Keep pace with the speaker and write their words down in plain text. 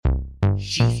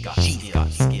She's got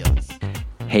skills.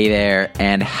 Hey there,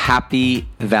 and happy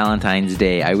Valentine's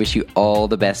Day. I wish you all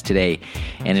the best today.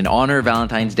 And in honor of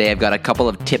Valentine's Day, I've got a couple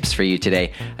of tips for you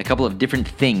today. A couple of different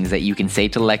things that you can say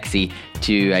to Lexi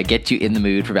to get you in the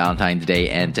mood for Valentine's Day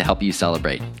and to help you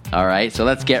celebrate. All right, so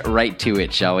let's get right to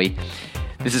it, shall we?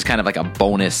 This is kind of like a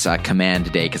bonus command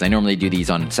today because I normally do these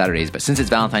on Saturdays, but since it's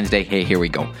Valentine's Day, hey, here we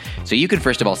go. So you can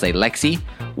first of all say, Lexi,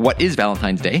 what is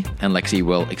Valentine's Day? And Lexi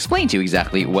will explain to you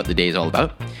exactly what the day is all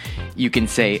about. You can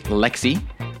say, Lexi,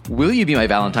 will you be my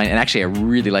Valentine? And actually, I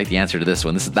really like the answer to this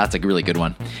one. That's a really good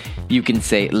one. You can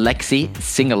say, Lexi,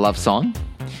 sing a love song.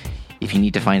 If you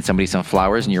need to find somebody some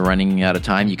flowers and you're running out of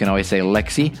time, you can always say,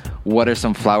 Lexi, what are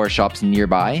some flower shops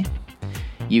nearby?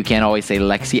 You can always say,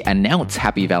 Lexi, announce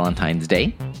Happy Valentine's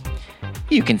Day.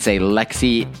 You can say,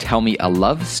 Lexi, tell me a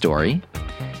love story.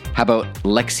 How about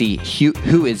Lexi,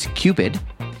 who is Cupid?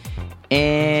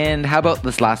 And how about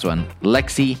this last one?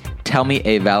 Lexi, tell me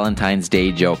a Valentine's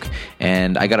Day joke.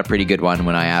 And I got a pretty good one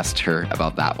when I asked her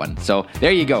about that one. So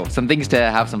there you go. Some things to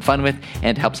have some fun with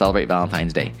and to help celebrate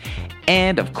Valentine's Day.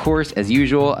 And of course, as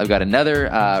usual, I've got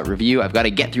another review. I've got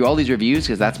to get through all these reviews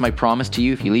because that's my promise to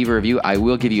you. If you leave a review, I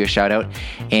will give you a shout out.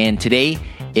 And today,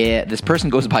 this person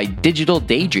goes by Digital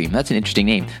Daydream. That's an interesting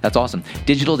name. That's awesome.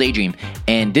 Digital Daydream.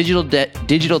 And Digital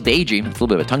Daydream, it's a little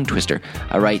bit of a tongue twister,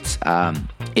 writes,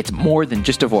 it's more than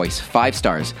just a voice. 5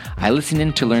 stars. I listened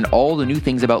in to learn all the new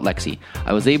things about Lexi.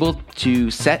 I was able to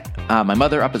set my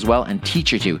mother up as well and teach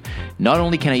her to. Not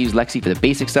only can I use Lexi for the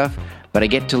basic stuff, but I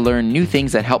get to learn new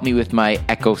things that help me with my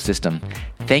ecosystem.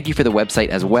 Thank you for the website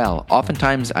as well.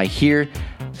 Oftentimes I hear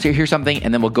something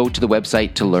and then we'll go to the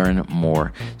website to learn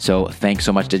more. So thanks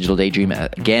so much, Digital Daydream,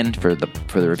 again for the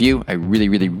review. I really,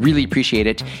 really, really appreciate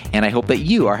it. And I hope that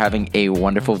you are having a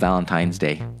wonderful Valentine's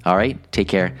Day. All right, take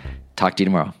care. Talk to you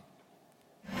tomorrow.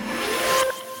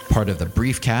 Part of the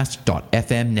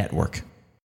Briefcast.fm network.